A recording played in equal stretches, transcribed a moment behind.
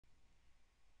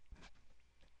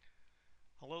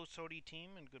Hello, SOTI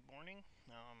team, and good morning.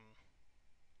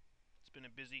 It's been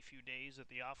a busy few days at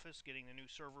the office getting the new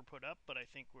server put up, but I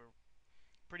think we're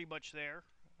pretty much there.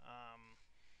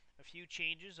 A few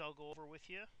changes I'll go over with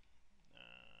you.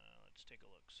 Let's take a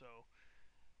look. So,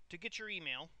 to get your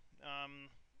email,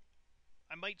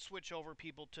 I might switch over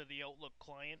people to the Outlook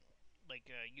client,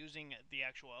 like using the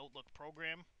actual Outlook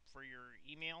program for your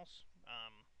emails.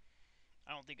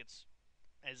 I don't think it's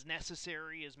as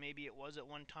necessary as maybe it was at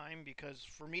one time because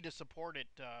for me to support it,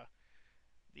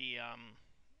 the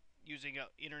using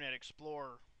Internet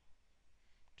Explorer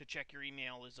to check your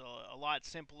email is a lot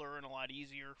simpler and a lot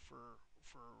easier for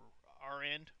our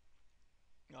end.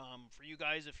 For you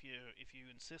guys, if you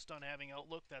insist on having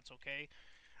Outlook, that's okay.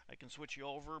 I can switch you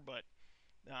over, but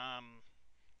um,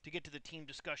 to get to the team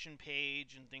discussion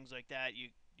page and things like that,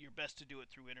 you're best to do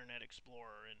it through Internet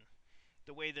Explorer. And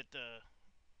the way that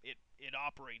it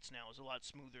operates now is a lot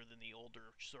smoother than the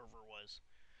older server was.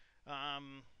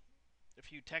 Um, a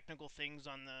few technical things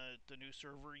on the new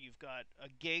server. You've got a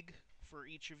gig for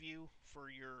each of you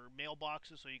for your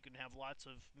mailboxes, so you can have lots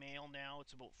of mail now.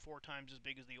 It's about 4 times as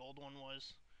big as the old one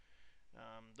was.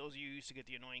 Those of you who used to get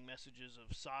the annoying messages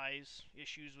of size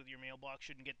issues with your mailbox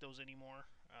shouldn't get those anymore.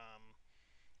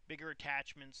 Bigger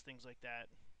attachments, things like that.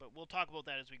 But we'll talk about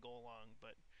that as we go along.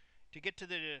 But to get to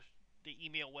the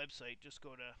email website, just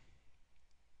go to.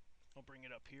 I'll bring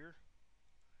it up here.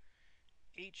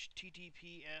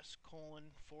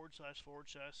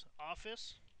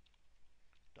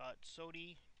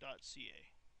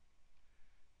 https://office.soti.ca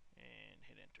and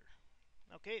hit enter.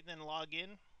 Okay, then log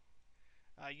in.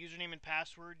 Username and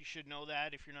password, you should know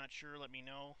that. If you're not sure, let me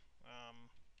know.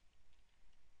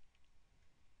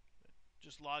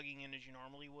 Just logging in as you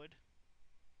normally would.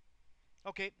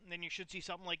 Okay, then you should see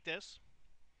something like this.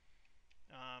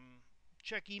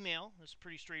 Check email. It's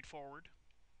pretty straightforward.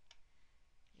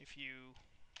 If you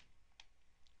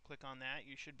click on that,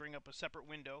 you should bring up a separate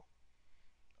window.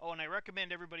 Oh, and I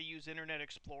recommend everybody use Internet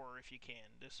Explorer if you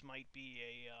can. This might be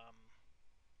a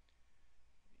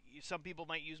some people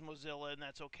might use Mozilla, and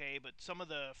that's okay. But some of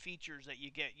the features that you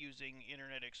get using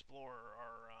Internet Explorer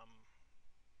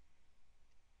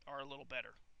are a little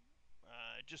better.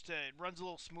 It runs a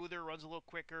little smoother, runs a little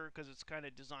quicker because it's kind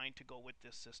of designed to go with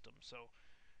this system. So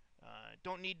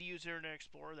don't need to use Internet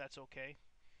Explorer. That's okay.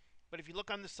 But if you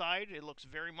look on the side, it looks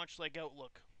very much like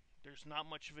Outlook. There's not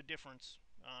much of a difference.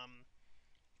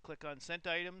 Click on Sent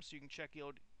Items. You can check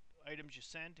out items you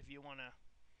sent. If you want to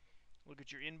look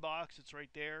at your inbox, it's right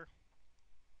there.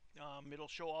 It'll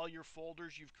show all your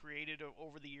folders you've created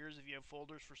over the years if you have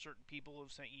folders for certain people who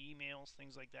have sent you emails,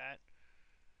 things like that.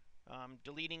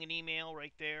 Deleting an email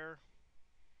right there.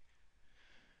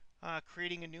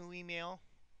 Creating a new email.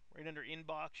 Right under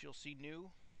inbox, you'll see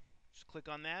new. Just click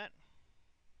on that.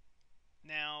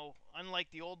 Now,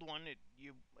 unlike the old one, it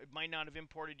might not have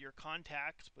imported your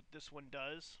contacts, but this one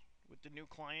does with the new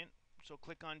client. So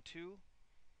click on to,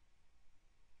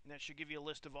 and that should give you a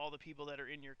list of all the people that are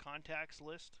in your contacts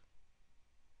list.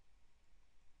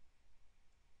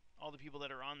 All the people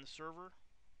that are on the server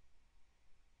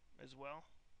as well.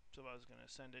 So if I was going to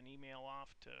send an email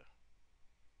off to,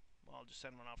 well, I'll just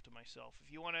send one off to myself.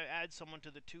 If you want to add someone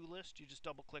to the to list, you just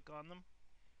double click on them,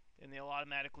 and they'll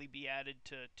automatically be added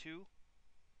to to.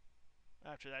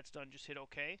 After that's done, just hit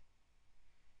OK.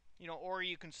 Or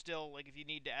you can still, like, if you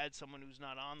need to add someone who's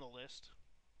not on the list,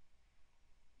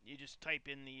 you just type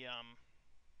in the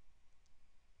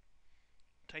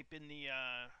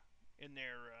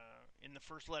in the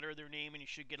first letter of their name, and you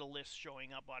should get a list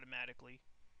showing up automatically.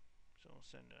 So I'll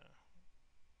send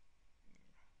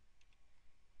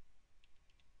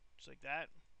just like that.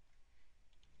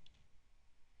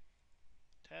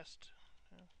 Test,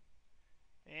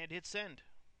 and hit send,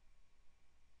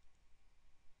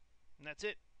 and that's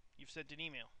it. You've sent an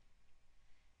email.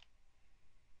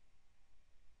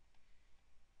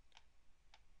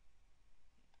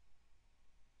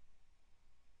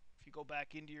 If you go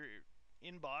back into your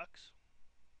inbox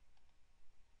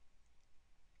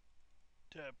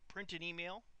to print an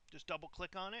email, just double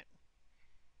click on it,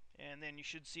 and then you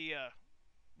should see a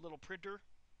little printer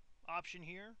option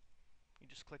here. You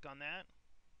just click on that.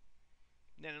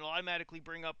 Then it'll automatically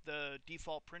bring up the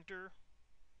default printer,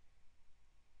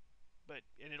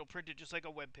 and it'll print it just like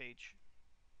a web page.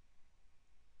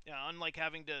 Unlike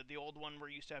having the old one where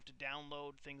you used to have to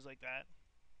download things like that.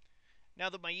 Now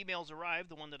that my email's arrived,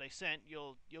 the one that I sent,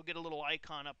 you'll get a little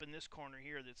icon up in this corner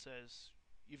here that says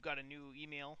you've got a new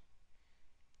email.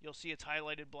 You'll see it's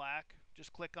highlighted black.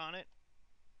 Just click on it.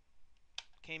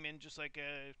 Came in just like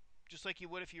you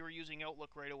would if you were using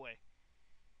Outlook right away.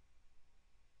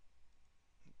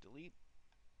 Delete.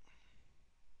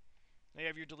 Now you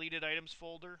have your deleted items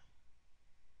folder.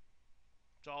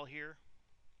 It's all here.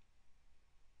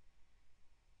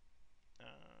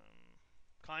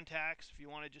 Contacts, if you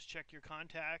want to just check your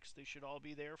contacts, they should all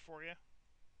be there for you.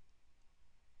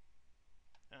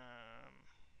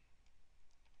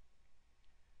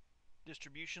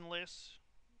 Distribution lists.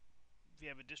 If you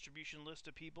have a distribution list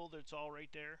of people, that's all right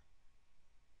there.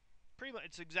 Pretty much,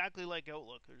 it's exactly like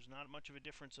Outlook. There's not much of a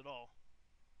difference at all.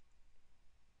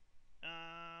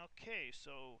 Okay,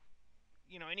 so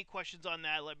any questions on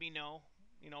that? Let me know.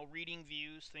 Reading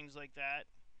views, things like that.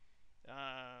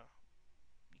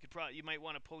 You might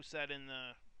want to post that in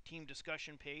the team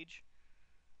discussion page,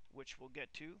 which we'll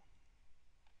get to.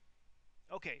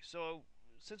 Okay, so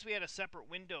since we had a separate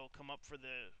window come up for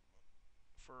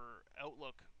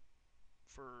Outlook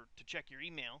to check your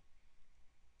email,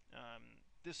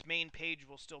 this main page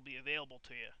will still be available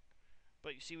to you.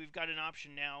 But you see, we've got an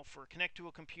option now for connect to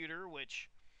a computer, which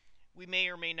we may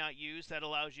or may not use. That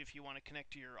allows you, if you want to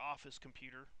connect to your office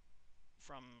computer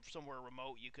from somewhere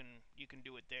remote, you can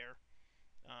do it there.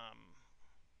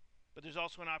 But there's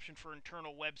also an option for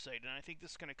internal website, and I think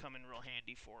this is going to come in real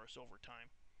handy for us over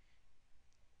time.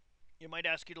 It might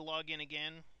ask you to log in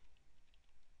again.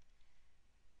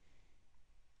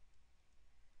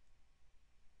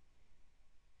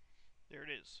 There it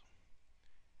is.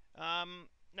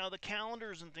 Now the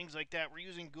calendars and things like that, we're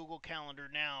using Google Calendar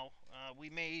now. We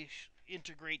may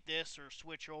integrate this or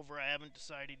switch over. I haven't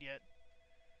decided yet.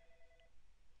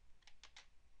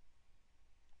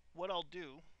 What I'll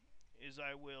do is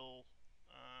I'm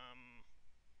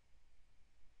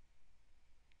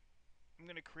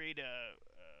going to create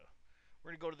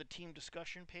we're going to go to the team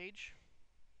discussion page.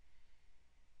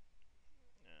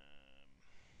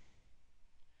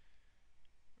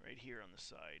 Right here on the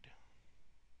side.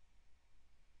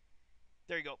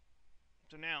 There you go.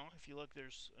 So now, if you look,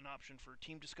 there's an option for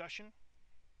team discussion.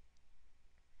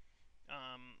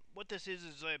 What this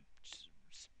is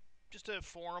just a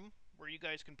forum where you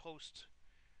guys can post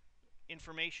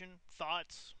information,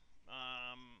 thoughts.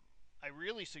 I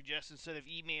really suggest, instead of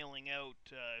emailing out,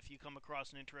 if you come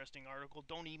across an interesting article,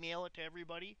 don't email it to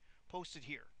everybody. Post it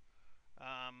here.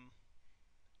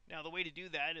 Now, the way to do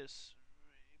that is,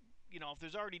 if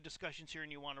there's already discussions here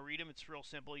and you want to read them, it's real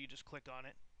simple. You just click on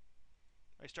it.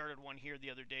 I started one here the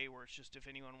other day where it's just, if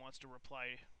anyone wants to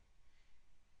reply,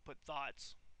 put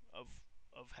thoughts of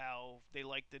how they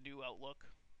like the new Outlook.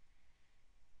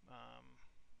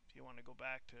 If you want to go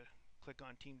back to click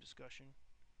on team discussion.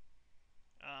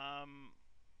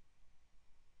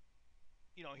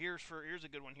 Here's a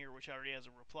good one here, which already has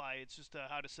a reply. It's just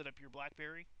how to set up your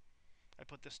BlackBerry. I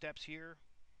put the steps here.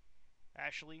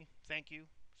 Ashley, thank you.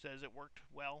 Says it worked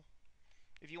well.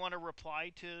 If you want to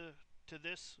reply to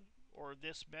this or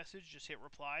this message, just hit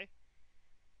reply.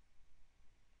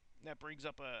 That brings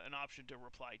up an option to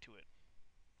reply to it.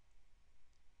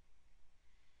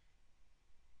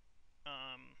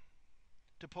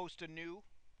 To post a new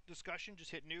discussion,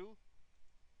 just hit new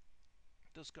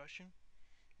discussion.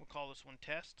 We'll call this one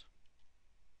test.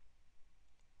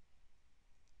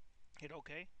 Hit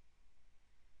OK.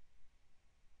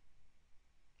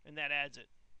 And that adds it.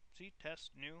 See, test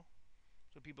new.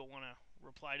 So if people want to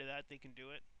reply to that, they can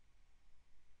do it.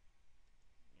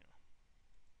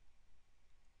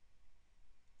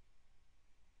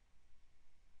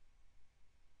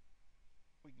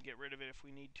 We can get rid of it if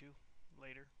we need to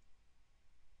later.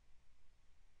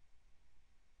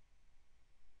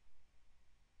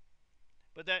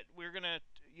 But that we're going to,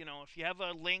 if you have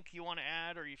a link you want to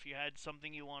add, or if you had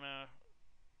something you want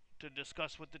to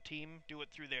discuss with the team, do it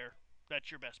through there.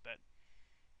 That's your best bet.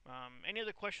 Any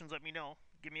other questions, let me know.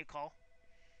 Give me a call.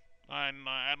 I'm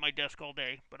at my desk all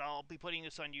day, but I'll be putting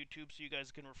this on YouTube so you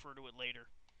guys can refer to it later.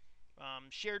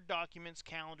 Shared documents,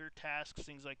 calendar, tasks,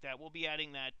 things like that. We'll be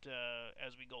adding that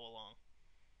as we go along.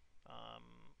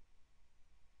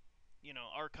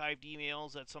 Archived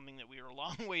emails, that's something that we are a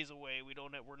long ways away.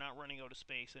 We're not running out of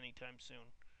space anytime soon.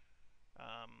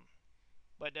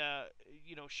 But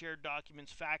shared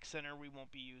documents, fax center, we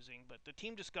won't be using. But the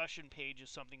team discussion page is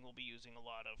something we'll be using a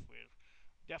lot of. We're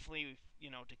definitely,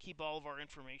 to keep all of our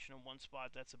information in one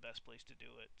spot, that's the best place to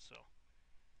do it. So,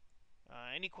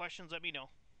 any questions, let me know.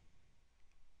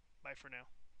 Bye for now.